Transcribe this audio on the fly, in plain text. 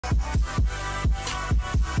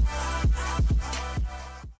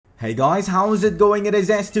Hey guys, how's it going? It is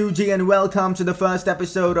S2G and welcome to the first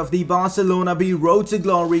episode of the Barcelona B Road to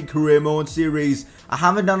Glory Career Mode series. I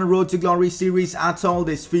haven't done a Road to Glory series at all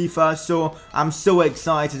this FIFA, so I'm so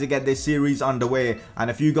excited to get this series underway.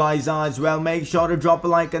 And if you guys are as well, make sure to drop a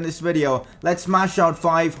like on this video. Let's smash out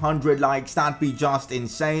 500 likes, that'd be just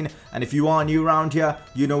insane. And if you are new around here,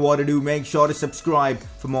 you know what to do, make sure to subscribe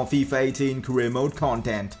for more FIFA 18 Career Mode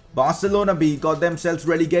content. Barcelona B got themselves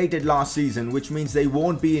relegated last season, which means they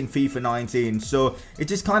won't be in FIFA 19, so it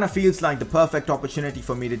just kind of feels like the perfect opportunity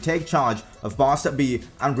for me to take charge of Barca B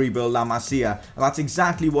and rebuild La Masia. And that's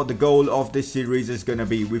exactly what the goal of this series is going to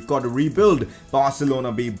be. We've got to rebuild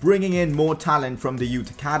Barcelona B, bringing in more talent from the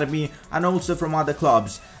youth academy and also from other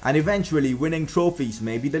clubs, and eventually winning trophies,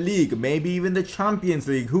 maybe the league, maybe even the Champions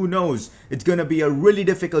League, who knows. It's going to be a really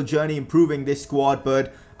difficult journey improving this squad,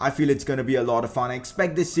 but I feel it's going to be a lot of fun. I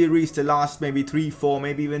expect this series to last maybe 3, 4,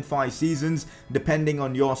 maybe even 5 seasons, depending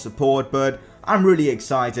on your support, but I'm really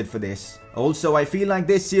excited for this. Also, I feel like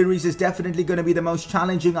this series is definitely going to be the most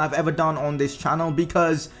challenging I've ever done on this channel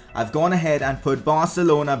because I've gone ahead and put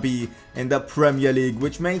Barcelona B in the Premier League,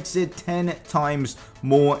 which makes it 10 times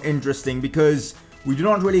more interesting because we do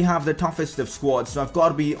not really have the toughest of squads, so I've got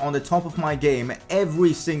to be on the top of my game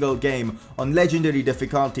every single game on legendary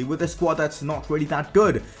difficulty with a squad that's not really that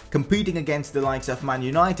good. Competing against the likes of Man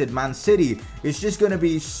United, Man City is just going to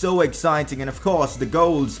be so exciting, and of course the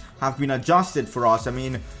goals have been adjusted for us. I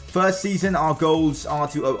mean, first season our goals are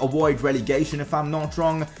to avoid relegation if I'm not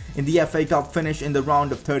wrong, in the FA Cup finish in the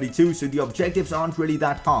round of 32, so the objectives aren't really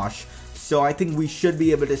that harsh. So I think we should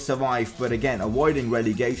be able to survive, but again, avoiding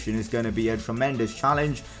relegation is going to be a tremendous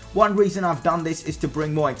challenge. One reason I've done this is to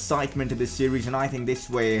bring more excitement to this series, and I think this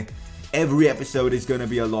way every episode is going to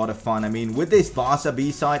be a lot of fun. I mean, with this Barca B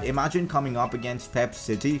side, imagine coming up against Pep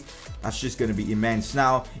City. That's just going to be immense.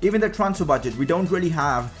 Now, even the transfer budget, we don't really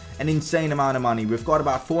have an insane amount of money. We've got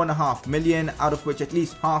about 4.5 million, out of which at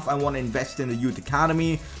least half I want to invest in the youth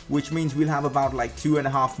academy, which means we'll have about like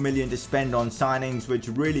 2.5 million to spend on signings, which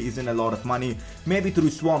really isn't a lot of money. Maybe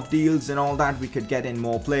through swap deals and all that we could get in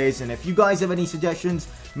more players. And if you guys have any suggestions,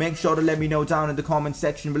 make sure to let me know down in the comment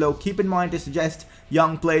section below. Keep in mind to suggest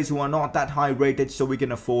young players who are not that high rated so we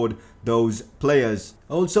can afford those players.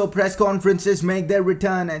 Also, press conferences make their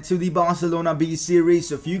return to the Barcelona B series.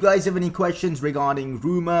 So if you guys have any questions regarding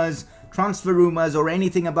rumors, transfer rumors, or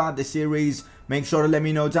anything about the series, make sure to let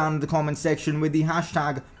me know down in the comment section with the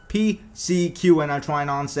hashtag PCQ, and I'll try and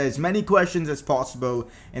answer as many questions as possible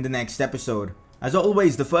in the next episode. As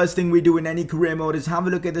always, the first thing we do in any career mode is have a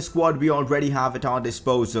look at the squad we already have at our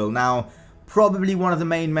disposal. Now, probably one of the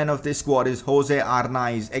main men of this squad is Jose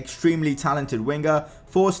Arnaiz, extremely talented winger,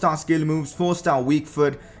 4-star skill moves, 4-star weak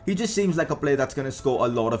foot. He just seems like a player that's going to score a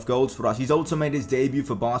lot of goals for us. He's also made his debut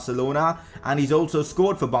for Barcelona, and he's also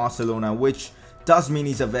scored for Barcelona, which does mean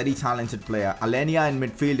he's a very talented player. Alenia in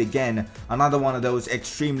midfield again, another one of those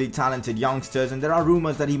extremely talented youngsters, and there are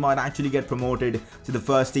rumors that he might actually get promoted to the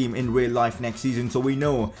first team in real life next season, so we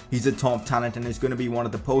know he's a top talent and is going to be one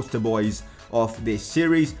of the poster boys of this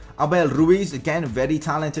series. Abel Ruiz, again, very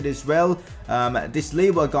talented as well. This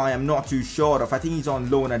Labour guy I'm not too sure of. I think he's on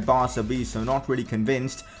loan at Barca B, so not really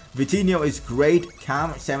convinced. Vitinho is great,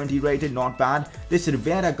 Cam 70 rated, not bad. This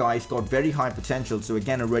Rivera guy's got very high potential, so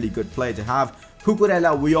again a really good player to have.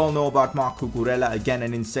 Cucurella, we all know about Marc Cucurella, again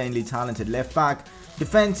an insanely talented left back.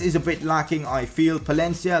 Defense is a bit lacking, I feel.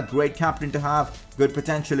 Palencia, great captain to have, good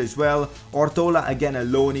potential as well. Ortola, again a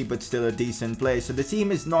loanee but still a decent player. So the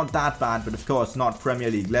team is not that bad, but of course not Premier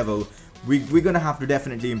League level. We're going to have to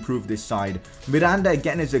definitely improve this side. Miranda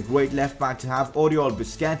again is a great left back to have. Oriol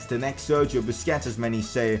Busquets, the next Sergio Busquets as many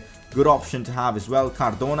say, good option to have as well.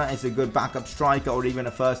 Cardona is a good backup striker or even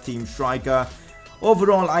a first team striker.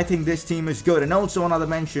 Overall, I think this team is good. And also another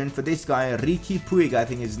mention for this guy, Ricky Puig, I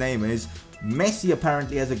think his name is. Messi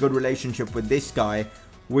apparently has a good relationship with this guy,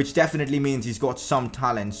 which definitely means he's got some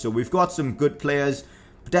talent. So we've got some good players.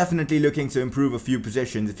 Definitely looking to improve a few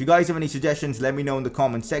positions. If you guys have any suggestions, let me know in the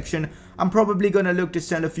comment section. I'm probably going to look to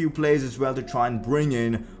sell a few players as well to try and bring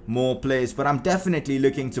in more players. But I'm definitely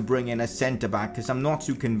looking to bring in a centre back because I'm not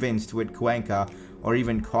too convinced with Cuenca or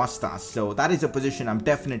even Costas. So that is a position I'm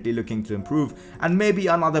definitely looking to improve, and maybe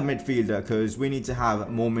another midfielder because we need to have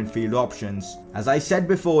more midfield options. As I said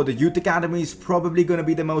before, the youth academy is probably going to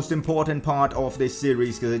be the most important part of this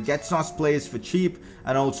series because it gets us players for cheap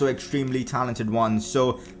and also extremely talented ones.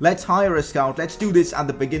 So let's hire a scout. Let's do this at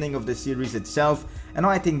the beginning of the series itself, and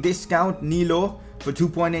I think this scout, Nilo, for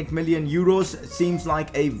 2.8 million euros seems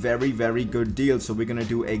like a very good deal. So we're going to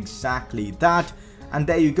do exactly that. And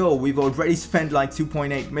there you go, we've already spent like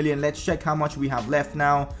 2.8 million. Let's check how much we have left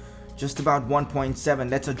now. just about 1.7.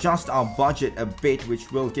 Let's adjust our budget a bit,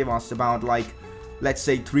 which will give us about like, let's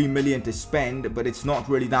say 3 million to spend, but it's not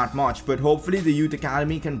really that much. But hopefully the youth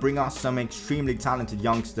academy can bring us some extremely talented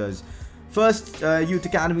youngsters. First youth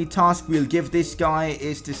academy task we'll give this guy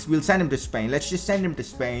is we'll send him to Spain. Let's just send him to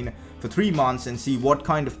Spain for 3 months and see what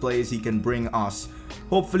kind of players he can bring us.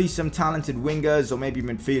 Hopefully some talented wingers or maybe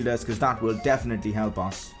midfielders, because that will definitely help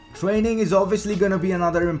us. Training is obviously going to be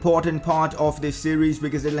another important part of this series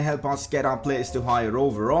because it'll help us get our players to higher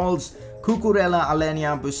overalls. Cucurella,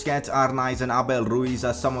 Alenia, Busquets, Arnaiz and Abel Ruiz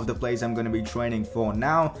are some of the players I'm going to be training for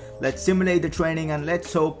now. Let's simulate the training and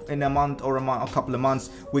let's hope in a month or a couple of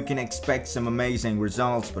months we can expect some amazing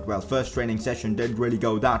results. But well, first training session didn't really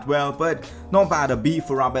go that well, but not bad. A B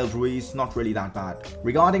for Abel Ruiz, not really that bad.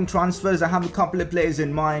 Regarding transfers, I have a couple of players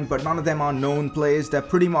in mind, but none of them are known players. They're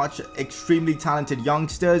pretty much extremely talented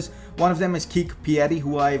youngsters. One of them is Kik Pieri,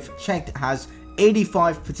 who I've checked has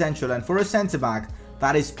 85 potential, and for a centre back,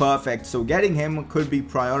 that is perfect, so getting him could be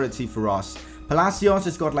priority for us. Palacios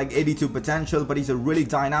has got like 82 potential, but he's a really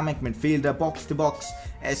dynamic midfielder,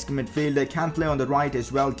 box-to-box-esque midfielder, can play on the right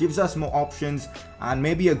as well, gives us more options, and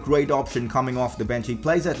maybe a great option coming off the bench. He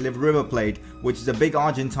plays at River Plate, which is a big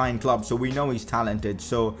Argentine club, so we know he's talented.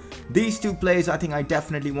 So these two players I think I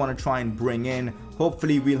definitely want to try and bring in.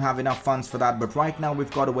 Hopefully we'll have enough funds for that, but right now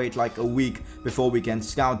we've got to wait like a week before we can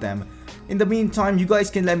scout them. In the meantime, you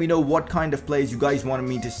guys can let me know what kind of players you guys want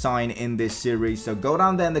me to sign in this series, so go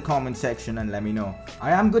down there in the comment section and let me know.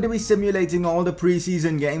 I am going to be simulating all the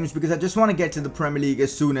preseason games because I just want to get to the Premier League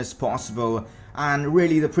as soon as possible, and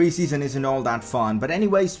really the preseason isn't all that fun. But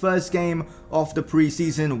anyways, first game of the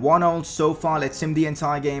preseason, 1-0 so far. Let's sim the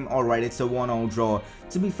entire game. Alright, it's a 1-0 draw.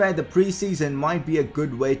 To be fair, the preseason might be a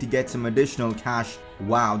good way to get some additional cash.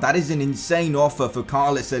 Wow, that is an insane offer for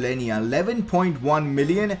Carlos Alenia, 11.1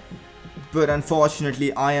 million. But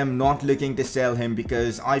unfortunately, I am not looking to sell him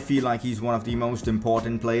because I feel like he's one of the most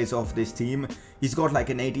important players of this team. He's got like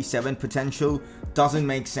an 87 potential. Doesn't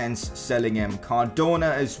make sense selling him.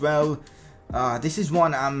 Cardona as well. This is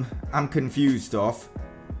one I'm confused of.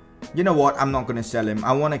 You know what? I'm not going to sell him.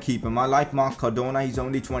 I want to keep him. I like Marc Cardona. He's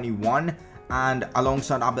only 21. And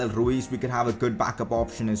alongside Abel Ruiz, we could have a good backup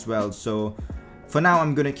option as well. So for now,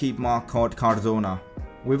 I'm going to keep Marc Cardona.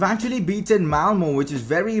 We've actually beaten Malmo, which is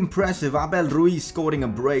very impressive. Abel Ruiz scoring a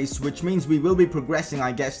brace, which means we will be progressing,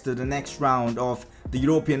 I guess, to the next round of the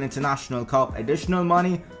European International Cup. Additional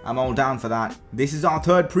money, I'm all down for that. This is our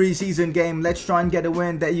third preseason game. Let's try and get a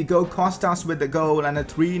win. There you go, Costas with the goal and a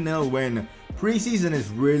 3-0 win. Preseason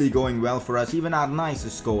is really going well for us. Even Arnaiz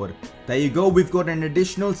has scored. There you go, we've got an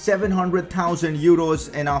additional 700,000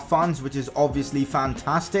 euros in our funds, which is obviously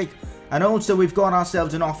fantastic. And also we've got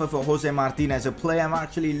ourselves an offer for Jose Martinez, a player I'm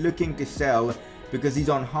actually looking to sell because he's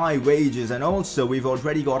on high wages. And also we've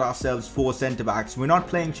already got ourselves 4 centre-backs. We're not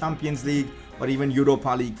playing Champions League or even Europa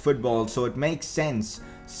League football, so it makes sense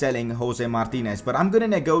selling Jose Martinez. But I'm going to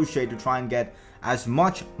negotiate to try and get as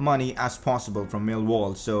much money as possible from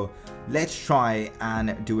Millwall. So let's try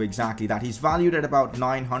and do exactly that. He's valued at about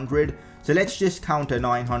 900. So let's just counter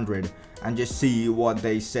 900 and just see what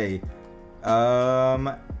they say.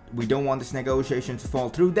 We don't want this negotiation to fall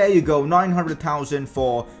through. There you go, 900,000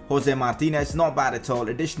 for Jose Martinez. Not bad at all.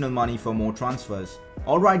 Additional money for more transfers.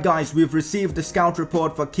 Alright guys, we've received the scout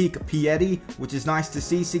report for Kik Pieri, which is nice to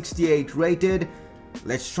see, 68 rated.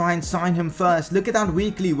 Let's try and sign him first. Look at that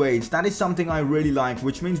weekly wage. That is something I really like,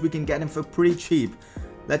 which means we can get him for pretty cheap.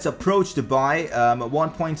 Let's approach the buy.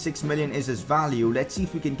 1.6 million is his value. Let's see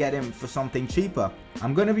if we can get him for something cheaper.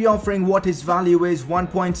 I'm going to be offering what his value is,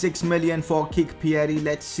 1.6 million for Kik Pieri.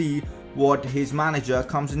 Let's see what his manager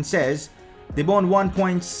comes and says. They want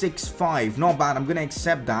 1.65. Not bad. I'm going to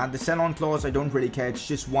accept that. The sell-on clause, I don't really care. It's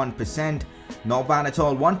just 1%. Not bad at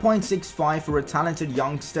all. 1.65 for a talented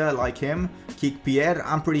youngster like him, Kik Pieri.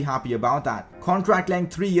 I'm pretty happy about that. Contract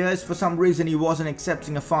length 3 years. For some reason, he wasn't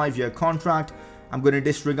accepting a 5-year contract. I'm going to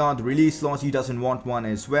disregard the release clause. He doesn't want one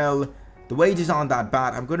as well. The wages aren't that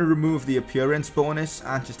bad. I'm going to remove the appearance bonus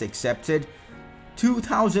and just accept it.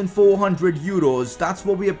 2,400 euros. That's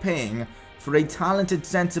what we are paying for a talented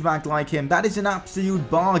centre-back like him. That is an absolute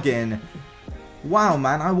bargain. Wow,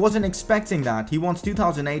 man. I wasn't expecting that. He wants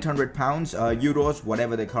 2,800 pounds, euros,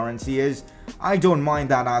 whatever the currency is. I don't mind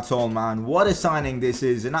that at all, man. What a signing this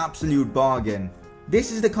is. An absolute bargain. This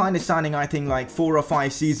is the kind of signing I think like 4 or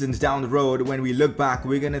 5 seasons down the road, when we look back,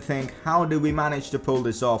 we're going to think, how did we manage to pull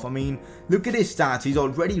this off? I mean, look at his stats. He's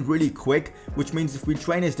already really quick, which means if we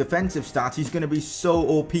train his defensive stats, he's going to be so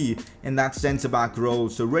OP in that centre-back role.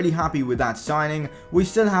 So really happy with that signing. We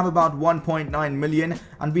still have about 1.9 million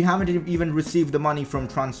and we haven't even received the money from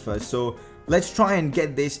transfers. So let's try and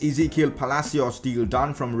get this Ezequiel Palacios deal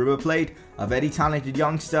done from River Plate. A very talented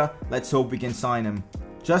youngster. Let's hope we can sign him.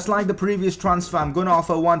 Just like the previous transfer, I'm going to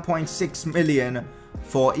offer 1.6 million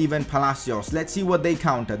for even Palacios. Let's see what they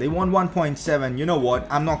counter. They want 1.7. You know what?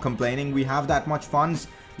 I'm not complaining. We have that much funds.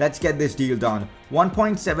 Let's get this deal done.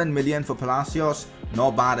 1.7 million for Palacios.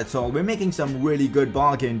 Not bad at all. We're making some really good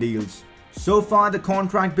bargain deals. So far, the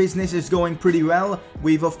contract business is going pretty well.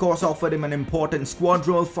 We've of course offered him an important squad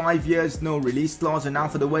role, 5 years, no release clause, and now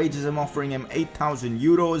for the wages I'm offering him 8,000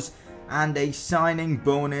 euros and a signing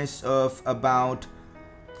bonus of about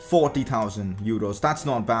 40,000 euros. That's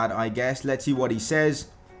not bad, I guess. Let's see what he says.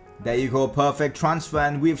 There you go, perfect transfer,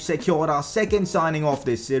 and we've secured our second signing of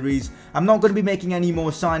this series. I'm not going to be making any more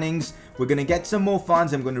signings. We're going to get some more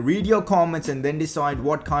funds. I'm going to read your comments and then decide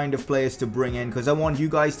what kind of players to bring in, because I want you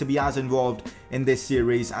guys to be as involved in this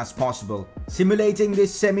series as possible. Simulating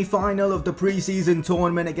this semi-final of the pre-season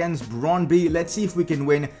tournament against Brøndby. Let's see if we can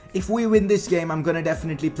win. If we win this game, I'm going to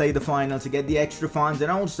definitely play the final to get the extra funds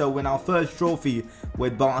and also win our first trophy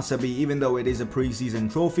with Barca B, even though it is a pre-season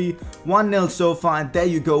trophy. 1-0 so far, and there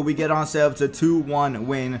you go. We get ourselves a 2-1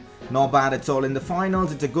 win. Not bad at all. In the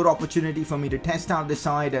finals, it's a good opportunity for me to test out the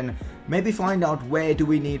side and maybe find out where do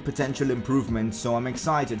we need potential improvements, so I'm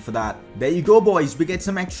excited for that. There you go, boys. We get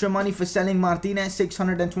some extra money for selling Martinez,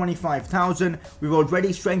 625,000. We've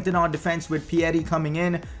already strengthened our defense with Pieri coming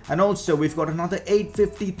in, and also we've got another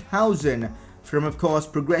 850,000 from, of course,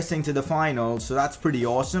 progressing to the finals, so that's pretty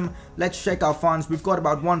awesome. Let's check our funds. We've got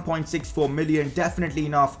about 1.64 million, definitely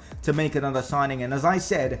enough to make another signing, and as I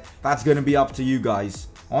said, that's going to be up to you guys.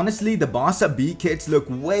 Honestly, the Barca B kits look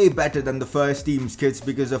way better than the first team's kits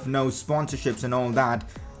because of no sponsorships and all that.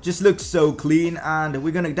 Just looks so clean, and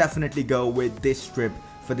we're going to definitely go with this strip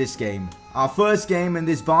for this game. Our first game in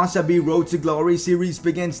this Barca B Road to Glory series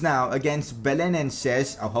begins now against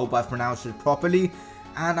Belenenses. I hope I've pronounced it properly.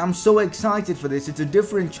 And I'm so excited for this. It's a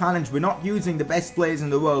different challenge. We're not using the best players in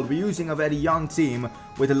the world. We're using a very young team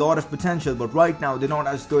with a lot of potential. But right now, they're not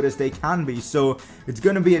as good as they can be. So it's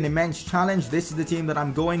going to be an immense challenge. This is the team that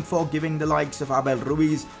I'm going for, giving the likes of Abel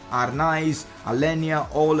Ruiz, Arnaiz,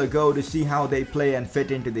 Alenia all a go to see how they play and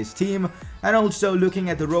fit into this team. And also looking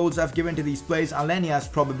at the roles I've given to these players, Alenia is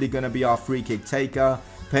probably going to be our free kick taker,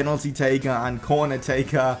 penalty taker and corner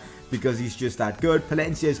taker, because he's just that good.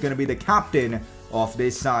 Palencia is going to be the captain of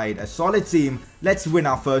this side. A solid team. Let's win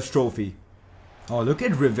our first trophy. Oh, look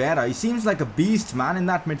at Rivera. He seems like a beast, man, in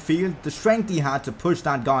that midfield. The strength he had to push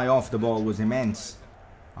that guy off the ball was immense.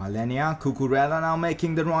 Alenia, Cucurella now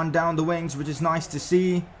making the run down the wings, which is nice to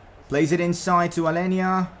see. Plays it inside to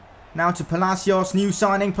Alenia. Now to Palacios. New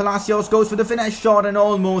signing. Palacios goes for the finesse shot and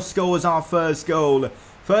almost scores our first goal.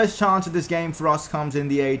 First chance of this game for us comes in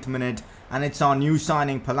the 8th minute. And it's our new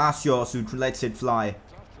signing Palacios who lets it fly.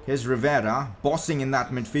 Here's Rivera, bossing in that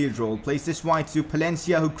midfield role. Plays this wide to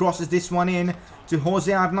Palencia, who crosses this one in to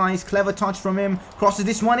Jose Arnaiz. Clever touch from him. Crosses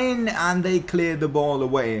this one in, and they clear the ball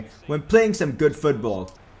away. We're playing some good football.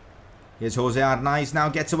 Here's Jose Arnaiz, now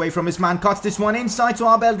gets away from his man. Cuts this one inside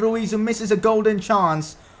to Abel Ruiz, who misses a golden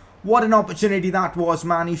chance. What an opportunity that was,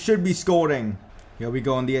 man. He should be scoring. Here we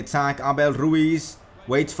go on the attack. Abel Ruiz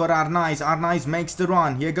waits for Arnaiz. Arnaiz makes the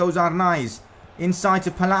run. Here goes Arnaiz. Inside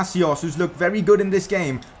to Palacios, who's looked very good in this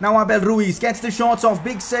game. Now Abel Ruiz gets the shots off.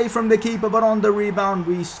 Big save from the keeper, but on the rebound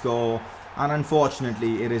we score. And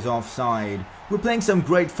unfortunately, it is offside. We're playing some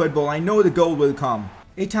great football. I know the goal will come.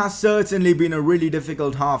 It has certainly been a really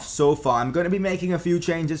difficult half so far. I'm going to be making a few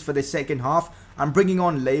changes for the second half. I'm bringing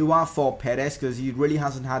on Leiva for Perez because he really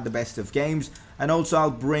hasn't had the best of games. And also I'll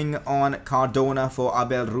bring on Cardona for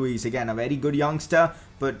Abel Ruiz. Again, a very good youngster,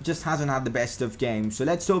 but just hasn't had the best of games. So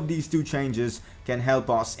let's hope these two changes can help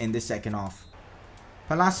us in the second half.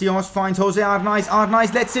 Palacios finds Jose Arnaiz.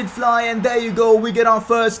 Arnaiz lets it fly, and there you go. We get our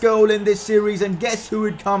first goal in this series, and guess who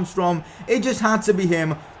it comes from? It just had to be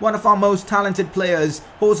him. One of our most talented players,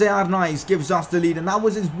 Jose Arnaiz, gives us the lead, and that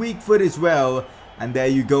was his weak foot as well. And there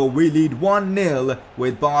you go. We lead 1-0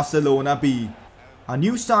 with Barcelona B. Our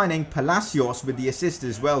new signing, Palacios, with the assist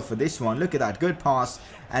as well for this one. Look at that. Good pass.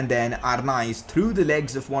 And then Arnaiz, through the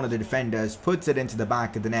legs of one of the defenders, puts it into the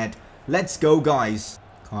back of the net. Let's go, guys.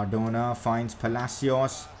 Cardona finds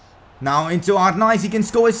Palacios. Now into Arnaiz, he can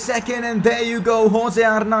score his second, and there you go. Jose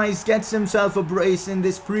Arnaiz gets himself a brace in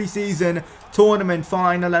this preseason tournament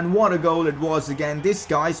final, and what a goal it was again. This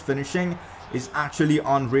guy's finishing is actually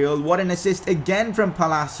unreal. What an assist again from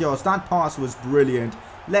Palacios. That pass was brilliant.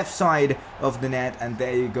 Left side of the net, and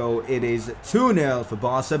there you go. It is 2-0 for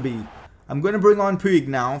Barca B. I'm going to bring on Puig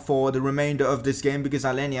now for the remainder of this game because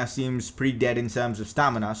Alenia seems pretty dead in terms of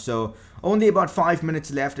stamina. So only about 5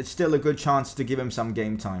 minutes left. It's still a good chance to give him some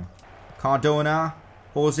game time. Cardona,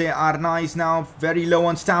 Jose Arnaiz now very low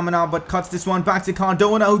on stamina, but cuts this one back to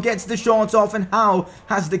Cardona, who gets the shots off. And how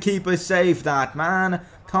has the keeper saved that, man?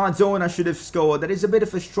 Cardona should have scored. There is a bit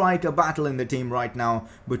of a striker battle in the team right now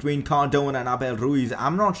between Cardona and Abel Ruiz.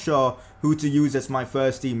 I'm not sure who to use as my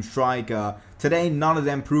first team striker. Today, none of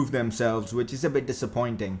them proved themselves, which is a bit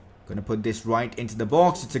disappointing. Gonna put this right into the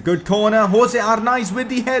box. It's a good corner. Jose Arnaiz with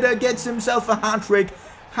the header gets himself a hat-trick.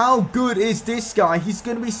 How good is this guy? He's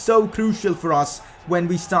gonna be so crucial for us when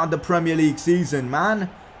we start the Premier League season, man.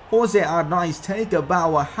 Jose Arnaiz take a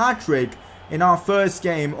bow, a hat-trick in our first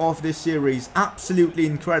game of this series. Absolutely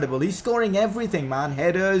incredible. He's scoring everything, man.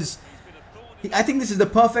 Headers. I think this is the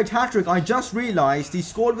perfect hat-trick. I just realized he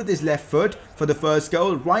scored with his left foot for the first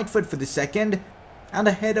goal, right foot for the second, and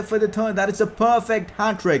a header for the third. That is a perfect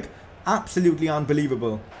hat-trick. Absolutely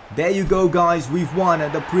unbelievable. There you go, guys. We've won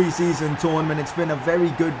at the preseason tournament. It's been a very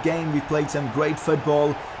good game. We've played some great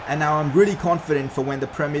football, and now I'm really confident for when the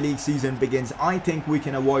Premier League season begins. I think we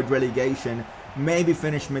can avoid relegation. Maybe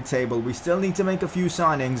finish mid-table. We still need to make a few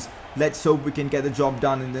signings. Let's hope we can get the job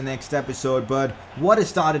done in the next episode. But what a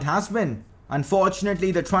start it has been.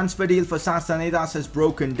 Unfortunately, the transfer deal for Sastanedas has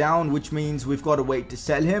broken down, which means we've got to wait to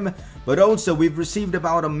sell him. But also, we've received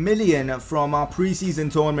about $1 million from our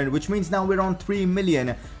preseason tournament, which means now we're on $3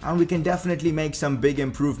 million, and we can definitely make some big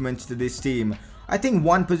improvements to this team. I think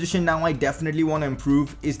one position now I definitely want to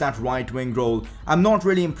improve is that right wing role. I'm not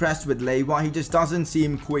really impressed with Leiva. He just doesn't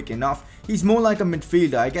seem quick enough. He's more like a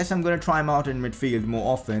midfielder. I guess I'm going to try him out in midfield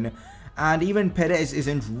more often. And even Perez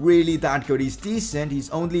isn't really that good. He's decent. He's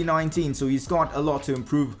only 19, so he's got a lot to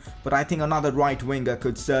improve. But I think another right winger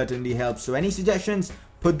could certainly help. So any suggestions,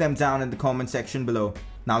 put them down in the comment section below.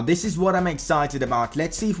 Now this is what I'm excited about.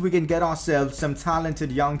 Let's see if we can get ourselves some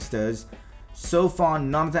talented youngsters. So far,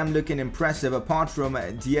 none of them looking impressive apart from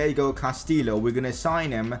Diego Castillo. We're going to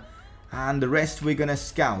sign him, and the rest we're going to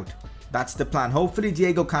scout. That's the plan. Hopefully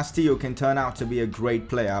Diego Castillo can turn out to be a great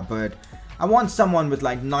player, but I want someone with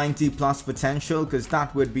like 90 plus potential, because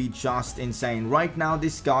that would be just insane. Right now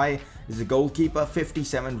this guy is a goalkeeper,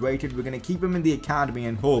 57 rated. We're going to keep him in the academy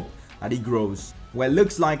and hope that he grows. Well,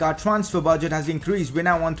 looks like our transfer budget has increased. We're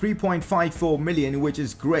now on 3.54 million, which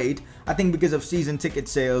is great. I think because of season ticket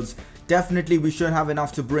sales, definitely we should have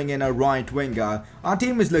enough to bring in a right winger. Our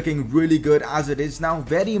team is looking really good as it is now.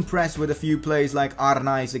 Very impressed with a few players like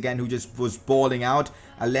Arnaiz again, who just was balling out.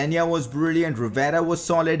 Alenia was brilliant, Rivera was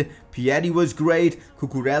solid, Pieri was great,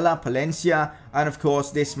 Cucurella, Palencia, and of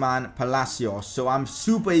course this man Palacios. So I'm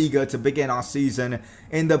super eager to begin our season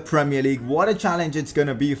in the Premier League. What a challenge it's going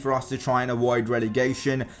to be for us to try and avoid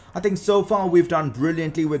relegation. I think so far we've done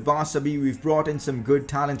brilliantly with Barca B. We've brought in some good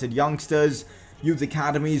talented youngsters. Youth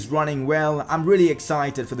Academy is running well. I'm really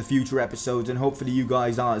excited for the future episodes, and hopefully you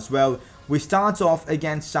guys are as well. We start off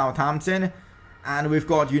against Southampton, and we've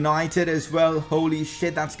got United as well. Holy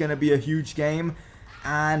shit, that's going to be a huge game.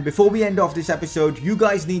 And before we end off this episode, you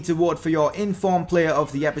guys need to vote for your informed player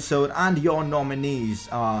of the episode, and your nominees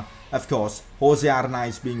are, of course, Jose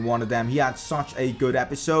Arnaiz being one of them. He had such a good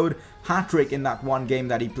episode. Hat-trick in that one game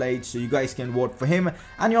that he played, so you guys can vote for him.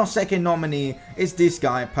 And your second nominee is this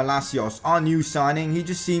guy, Palacios, our new signing. He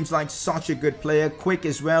just seems like such a good player, quick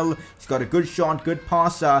as well. He's got a good shot, good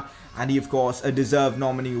passer, and he, of course, a deserved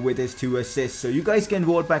nominee with his 2 assists. So you guys can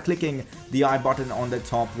vote by clicking the I button on the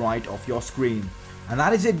top right of your screen. And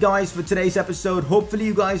that is it, guys, for today's episode. Hopefully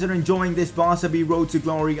you guys are enjoying this Barca B Road to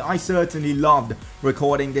Glory. I certainly loved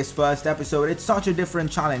recording this first episode. It's such a different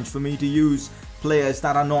challenge for me to use players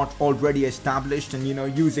that are not already established, and, you know,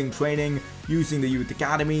 using training, using the youth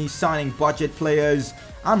academy, signing budget players.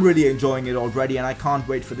 I'm really enjoying it already, and I can't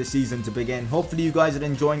wait for the season to begin. Hopefully you guys are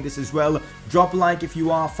enjoying this as well. Drop a like if you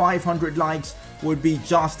are. 500 likes would be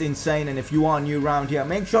just insane, and if you are new around here,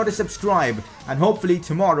 make sure to subscribe, and hopefully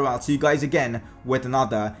tomorrow I'll see you guys again with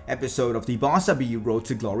another episode of the Barca B Road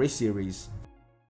to Glory series.